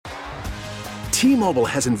T-Mobile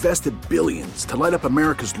has invested billions to light up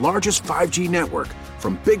America's largest 5G network,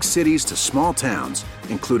 from big cities to small towns,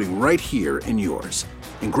 including right here in yours.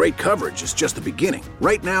 And great coverage is just the beginning.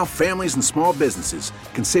 Right now, families and small businesses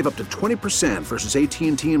can save up to 20% versus AT&T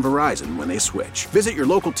and Verizon when they switch. Visit your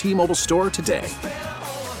local T-Mobile store today.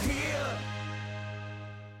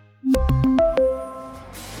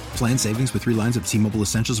 Plan savings with 3 lines of T-Mobile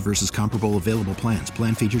Essentials versus comparable available plans.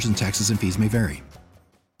 Plan features and taxes and fees may vary.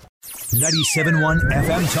 97.1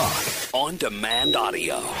 FM Talk. On demand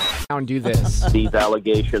audio. Do this. These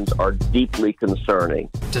allegations are deeply concerning.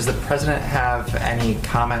 Does the president have any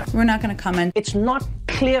comment? We're not going to comment. It's not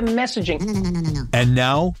clear messaging. No. And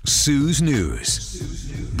now, Sue's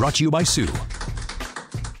News. Brought to you by Sue.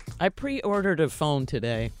 I pre-ordered a phone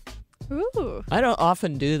today. Ooh. I don't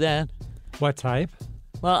often do that. What type?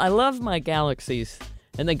 Well, I love my Galaxies.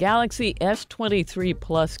 And the Galaxy S23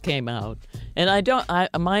 Plus came out. And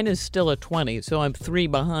mine is still a 20, so I'm 3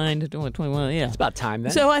 behind. 21, yeah. It's about time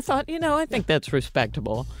then. So I thought, I think that's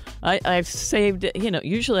respectable. I've saved,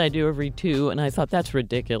 usually I do every 2, and I thought that's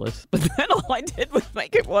ridiculous. But then all I did was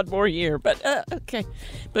make it 1 more year. But, okay.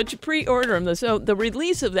 But you pre-order them. So the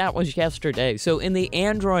release of that was yesterday. So in the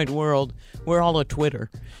Android world, we're all a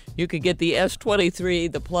Twitter. You could get the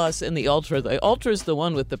S23, the Plus, and the Ultra. The Ultra is the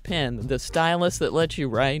one with the pen, the stylus that lets you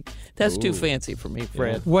write. That's too fancy for me,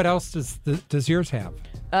 Fred. Yeah. What else does yours have?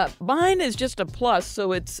 Mine is just a Plus,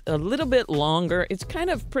 so it's a little bit longer. It's kind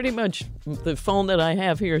of pretty much the phone that I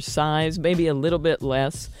have here size, maybe a little bit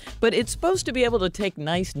less. But it's supposed to be able to take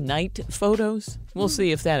nice night photos. We'll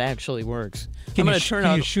see if that actually works. Can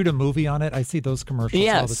you shoot a movie on it? I see those commercials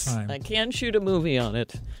all the time. Yes, I can shoot a movie on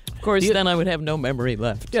it. Of course, then I would have no memory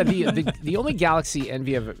left. Yeah, the only Galaxy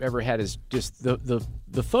envy I've ever had is just the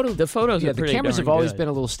photo. The photos are pretty the cameras have darn always good. been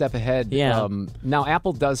a little step ahead. Yeah. Now,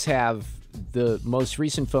 Apple does have, the most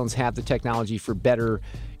recent phones have the technology for better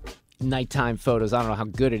nighttime photos. I don't know how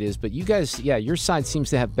good it is, but you guys, your side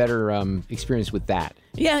seems to have better experience with that.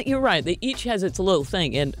 Yeah, you're right. They each has its little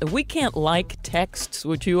thing, and we can't like texts,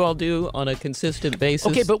 which you all do on a consistent basis.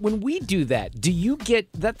 Okay, but when we do that, do you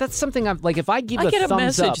get that? That's something I'm like. If I give I get a thumbs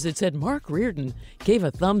message up, that said Mark Reardon gave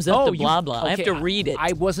a thumbs up to blah blah. Okay, I have to read it.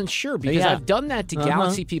 I wasn't sure because I've done that to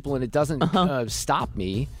Galaxy people, and it doesn't stop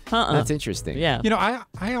me. That's interesting. Yeah.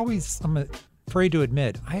 I'm afraid to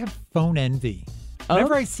admit, I have phone envy.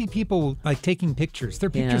 Whenever I see people taking pictures, their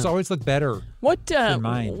pictures always look better than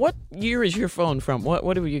mine. What year is your phone from?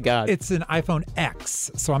 What have you got? It's an iPhone X,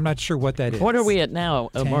 so I'm not sure what that is. What are we at now,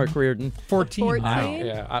 Mark Reardon? 14 now.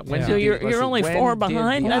 Yeah. So you're only 4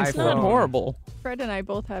 behind? That's not horrible. Fred and I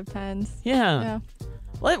both have 10s. Yeah.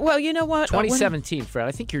 Well, you know what? 2017, Fred.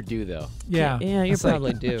 I think you're due, though. Yeah. Yeah, you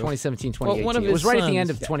probably do. 2017, 2018. One of it was his right at the sons. end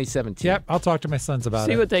of 2017. Yep, I'll talk to my sons about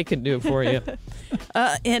it. See what they can do for you.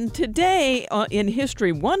 And today in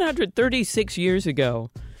history, 136 years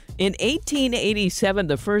ago, in 1887,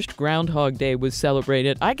 the first Groundhog Day was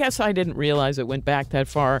celebrated. I guess I didn't realize it went back that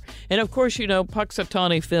far. And, of course,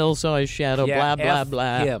 Puxatawny Phil saw his shadow, blah, blah,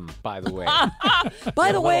 blah. him, by the way.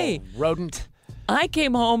 By the way, rodent. I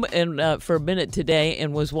came home and for a minute today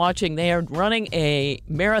and was watching. They are running a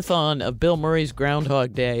marathon of Bill Murray's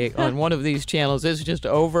Groundhog Day on one of these channels. It's just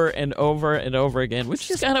over and over and over again,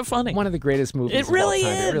 which is kind of funny. One of the greatest movies It really of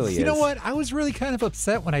all time. is. It really is. You know what? I was really kind of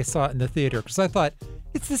upset when I saw it in the theater because I thought,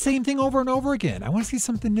 it's the same thing over and over again. I want to see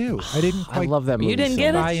something new. I didn't quite I love that movie. You didn't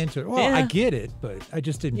get it? buy into it. Well, Yeah. I get it, but I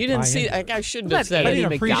just didn't You didn't buy see into it. it. I shouldn't have said Andy it.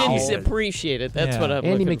 McDowell. You appreciate didn't appreciate it. That's Yeah. what I'm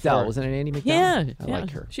Andy looking McDowell. for. Wasn't it Andy McDowell? Yeah, I like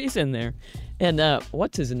her. She's in there. And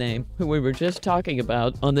what's his name, who we were just talking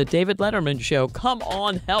about on the David Letterman show? Come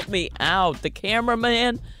on, help me out. The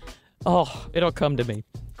cameraman. Oh, it'll come to me.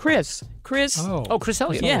 Chris. Oh, Chris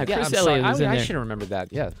Elliott. Yeah, I'm Chris sorry. Elliott was in I there. should have remembered that.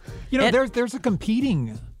 Yeah. there's a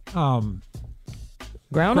competing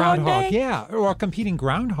Groundhog Day? Yeah, or a competing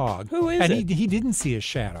groundhog. Who is and it? he didn't see his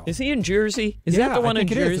shadow. Is he in Jersey? Is Yeah, that the one I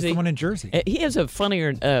think in it is. Jersey? It's the one in Jersey. He has a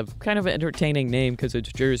funnier, kind of entertaining name because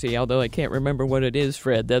it's Jersey, although I can't remember what it is,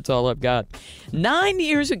 Fred. That's all I've got. 9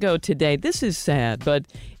 years ago today, this is sad, but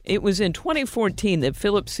it was in 2014 that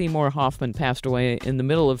Philip Seymour Hoffman passed away in the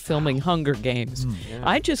middle of filming Hunger Games.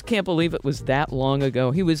 I just can't believe it was that long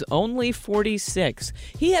ago. He was only 46.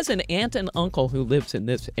 He has an aunt and uncle who lives in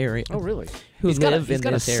this area. Oh, really? Who He's live got in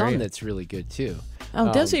a this son area. that's really good, too.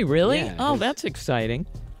 Oh, does he really? Yeah, oh, that's exciting.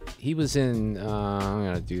 He was in, I'm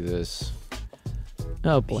going to do this.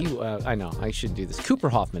 Oh, boy. I know. I should do this. Cooper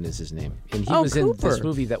Hoffman is his name. And he was Cooper. in this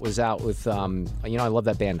movie that was out with, I love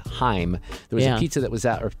that band, Haim. There was a pizza that was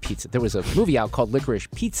out, or pizza. There was a movie out called Licorice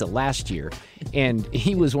Pizza last year, and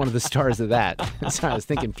he was one of the stars of that. Sorry, I was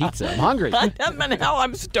thinking pizza. I'm hungry. Now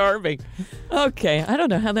I'm starving. Okay, I don't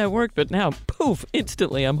know how that worked, but now, poof,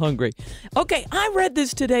 instantly I'm hungry. Okay, I read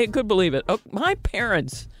this today. Couldn't believe it. Oh, my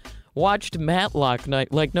parents watched Matlock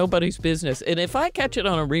night like nobody's business. And if I catch it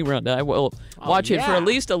on a rerun, I will watch it for at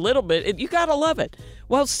least a little bit. You got to love it.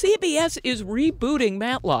 Well, CBS is rebooting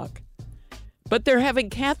Matlock, but they're having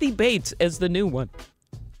Kathy Bates as the new one.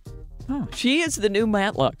 She is the new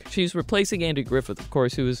Matlock. She's replacing Andy Griffith, of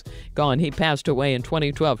course, who is gone. He passed away in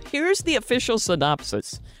 2012. Here's the official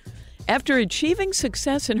synopsis. After achieving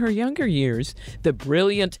success in her younger years, the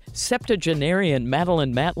brilliant septuagenarian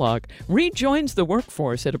Madeline Matlock rejoins the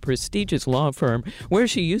workforce at a prestigious law firm where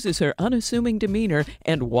she uses her unassuming demeanor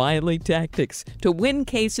and wily tactics to win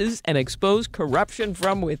cases and expose corruption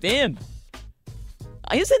from within.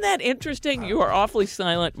 Isn't that interesting? You are awfully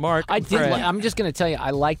silent, Mark. I did. I'm just going to tell you, I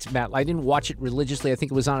liked Matt. I didn't watch it religiously. I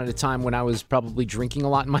think it was on at a time when I was probably drinking a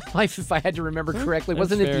lot in my life, if I had to remember correctly.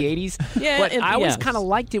 Wasn't it the 80s? Yeah, but I always kind of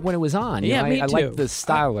liked it when it was on. Yeah, me I too. liked the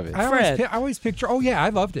style of it. I always picture. Oh yeah, I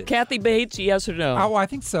loved it. Kathy Bates, yes or no? Oh, I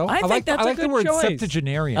think so. I think that's a good the word choice.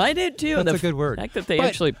 septuagenarian. I did too. That's a good word. The fact that they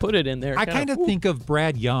actually put it in there. I kind of think of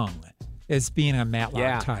Brad Young as being a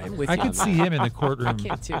Matlock type. I could see him in the courtroom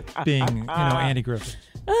being, Andy Griffith.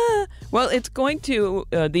 Well, it's going to,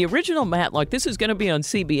 the original Matlock, this is going to be on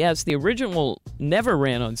CBS. The original never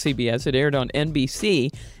ran on CBS. It aired on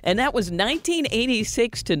NBC. And that was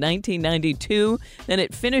 1986 to 1992. Then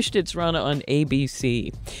it finished its run on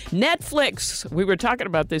ABC. Netflix, we were talking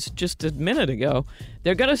about this just a minute ago.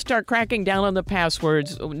 They're going to start cracking down on the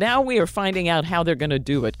passwords. Now we are finding out how they're going to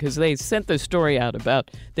do it because they sent the story out about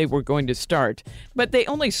they were going to start. But they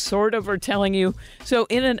only sort of are telling you. So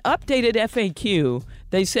in an updated FAQ,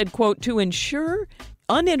 they said, quote, to ensure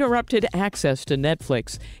uninterrupted access to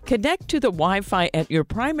Netflix, connect to the Wi-Fi at your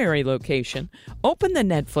primary location, open the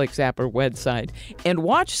Netflix app or website, and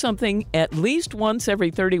watch something at least once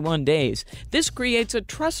every 31 days. This creates a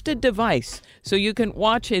trusted device so you can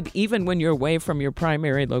watch it even when you're away from your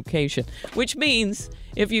primary location, which means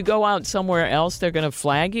if you go out somewhere else, they're going to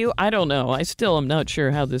flag you. I don't know. I still am not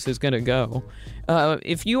sure how this is going to go.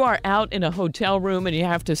 If you are out in a hotel room and you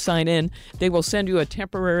have to sign in, they will send you a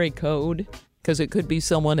temporary code because it could be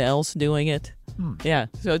someone else doing it. Yeah,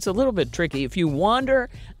 so it's a little bit tricky. If you wander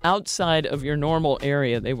outside of your normal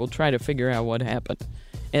area, they will try to figure out what happened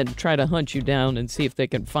and try to hunt you down and see if they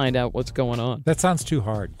can find out what's going on. That sounds too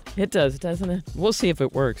hard. It does, doesn't it? We'll see if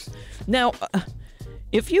it works. Now,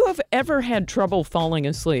 if you have ever had trouble falling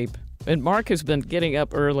asleep, and Mark has been getting up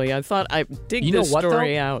early. I thought I'd dig this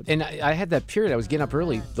story out. And I had that period. I was getting up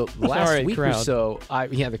early. The last week or so,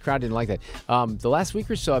 the crowd didn't like that. The last week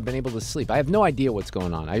or so, I've been able to sleep. I have no idea what's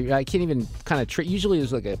going on. I can't even kind of usually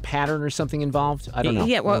there's like a pattern or something involved. I don't know.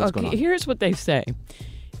 Yeah, well, okay, here's what they say.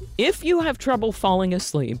 If you have trouble falling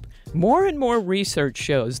asleep, more and more research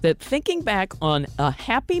shows that thinking back on a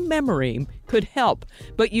happy memory could help,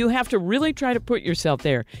 but you have to really try to put yourself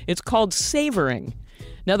there. It's called savoring.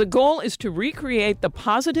 Now, the goal is to recreate the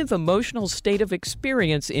positive emotional state of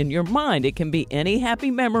experience in your mind. It can be any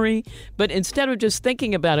happy memory, but instead of just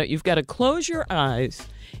thinking about it, you've got to close your eyes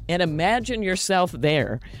and imagine yourself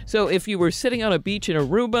there. So if you were sitting on a beach in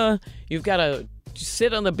Aruba, you've got to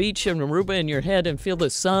sit on the beach in Aruba in your head and feel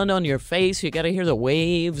the sun on your face. You got to hear the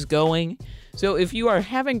waves going. So if you are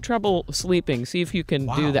having trouble sleeping, see if you can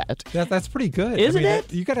do that. That's pretty good. Isn't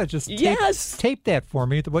it? You got to just tape that for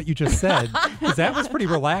me, what you just said, because that was pretty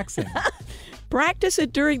relaxing. Practice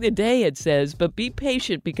it during the day, it says, but be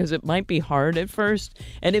patient because it might be hard at first.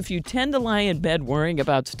 And if you tend to lie in bed worrying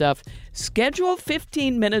about stuff, schedule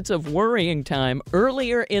 15 minutes of worrying time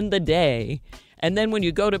earlier in the day. And then when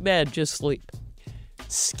you go to bed, just sleep.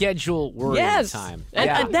 Schedule worrying time.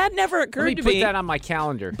 And that never occurred to me. Put that on my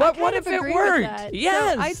calendar. But what if it worked?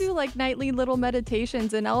 Yes. So I do like nightly little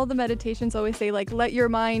meditations, and all the meditations always say like, let your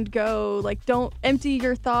mind go, like don't empty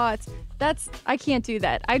your thoughts. I can't do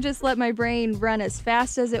that. I just let my brain run as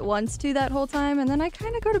fast as it wants to that whole time, and then I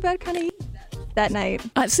kind of go to bed kind of easy that night.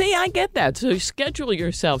 See, I get that. So schedule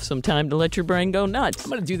yourself some time to let your brain go nuts.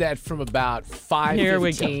 I'm going to do that from about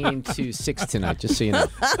 5:15 to 6 tonight, just so you know.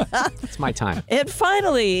 It's my time. And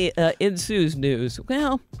finally, in Sue's news,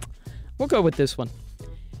 well, we'll go with this one.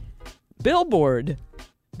 Billboard,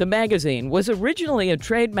 the magazine, was originally a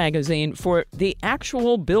trade magazine for the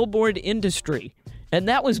actual billboard industry. And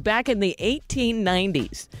that was back in the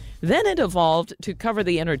 1890s. Then it evolved to cover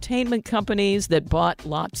the entertainment companies that bought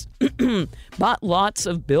lots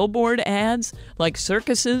of billboard ads, like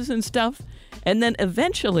circuses and stuff. And then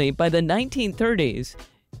eventually, by the 1930s,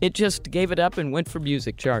 it just gave it up and went for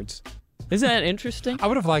music charts. Isn't that interesting? I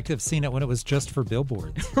would have liked to have seen it when it was just for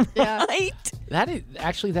billboards. Right? That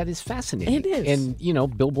is fascinating. It is. And,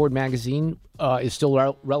 Billboard magazine is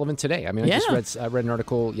still relevant today. I mean, I read an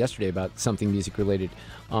article yesterday about something music-related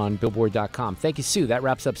on Billboard.com. Thank you, Sue. That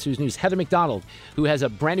wraps up Sue's News. Heather McDonald, who has a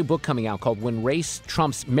brand new book coming out called When Race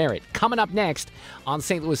Trumps Merit. Coming up next on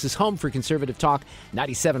St. Louis's home for conservative talk,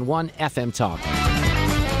 97.1 FM Talk.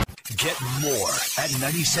 Get more at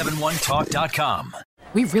 971talk.com.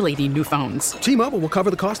 We really need new phones. T-Mobile will cover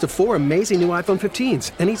the cost of 4 amazing new iPhone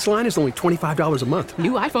 15s, and each line is only $25 a month.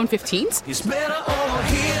 New iPhone 15s? It's better over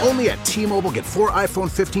here. Only at T-Mobile, get 4 iPhone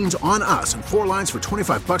 15s on us and 4 lines for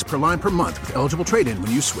 $25 per line per month with eligible trade-in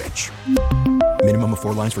when you switch. Minimum of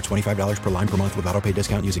 4 lines for $25 per line per month with autopay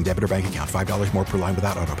discount using debit or bank account. $5 more per line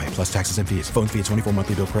without autopay, plus taxes and fees. Phone fee at 24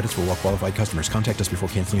 monthly bill credits for well-qualified customers. Contact us before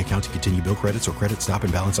canceling account to continue bill credits or credit stop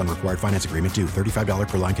and balance on required finance agreement due. $35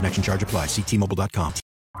 per line connection charge applies. See T-Mobile.com.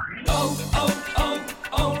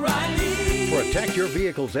 O'Reilly. Protect your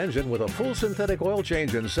vehicle's engine with a full synthetic oil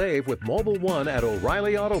change and save with Mobil 1 at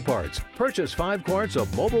O'Reilly Auto Parts. Purchase 5 quarts of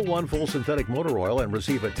Mobil 1 full synthetic motor oil and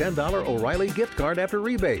receive a $10 O'Reilly gift card after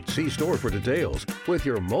rebate. See store for details. With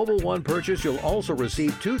your Mobil 1 purchase, you'll also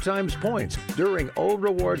receive 2 times points during O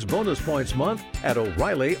Rewards Bonus Points Month at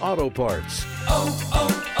O'Reilly Auto Parts.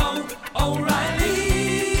 O'Reilly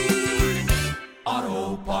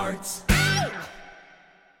Auto Parts.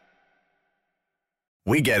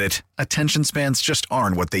 We get it. Attention spans just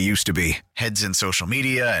aren't what they used to be. Heads in social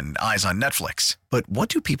media and eyes on Netflix. But what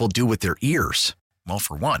do people do with their ears? Well,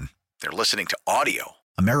 for one, they're listening to audio.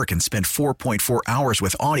 Americans spend 4.4 hours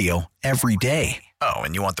with audio every day. Oh,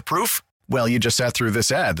 and you want the proof? Well, you just sat through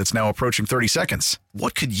this ad that's now approaching 30 seconds.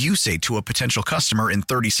 What could you say to a potential customer in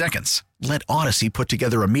 30 seconds? Let Odyssey put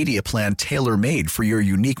together a media plan tailor-made for your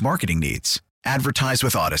unique marketing needs. Advertise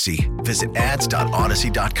with Odyssey. Visit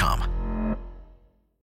ads.odyssey.com.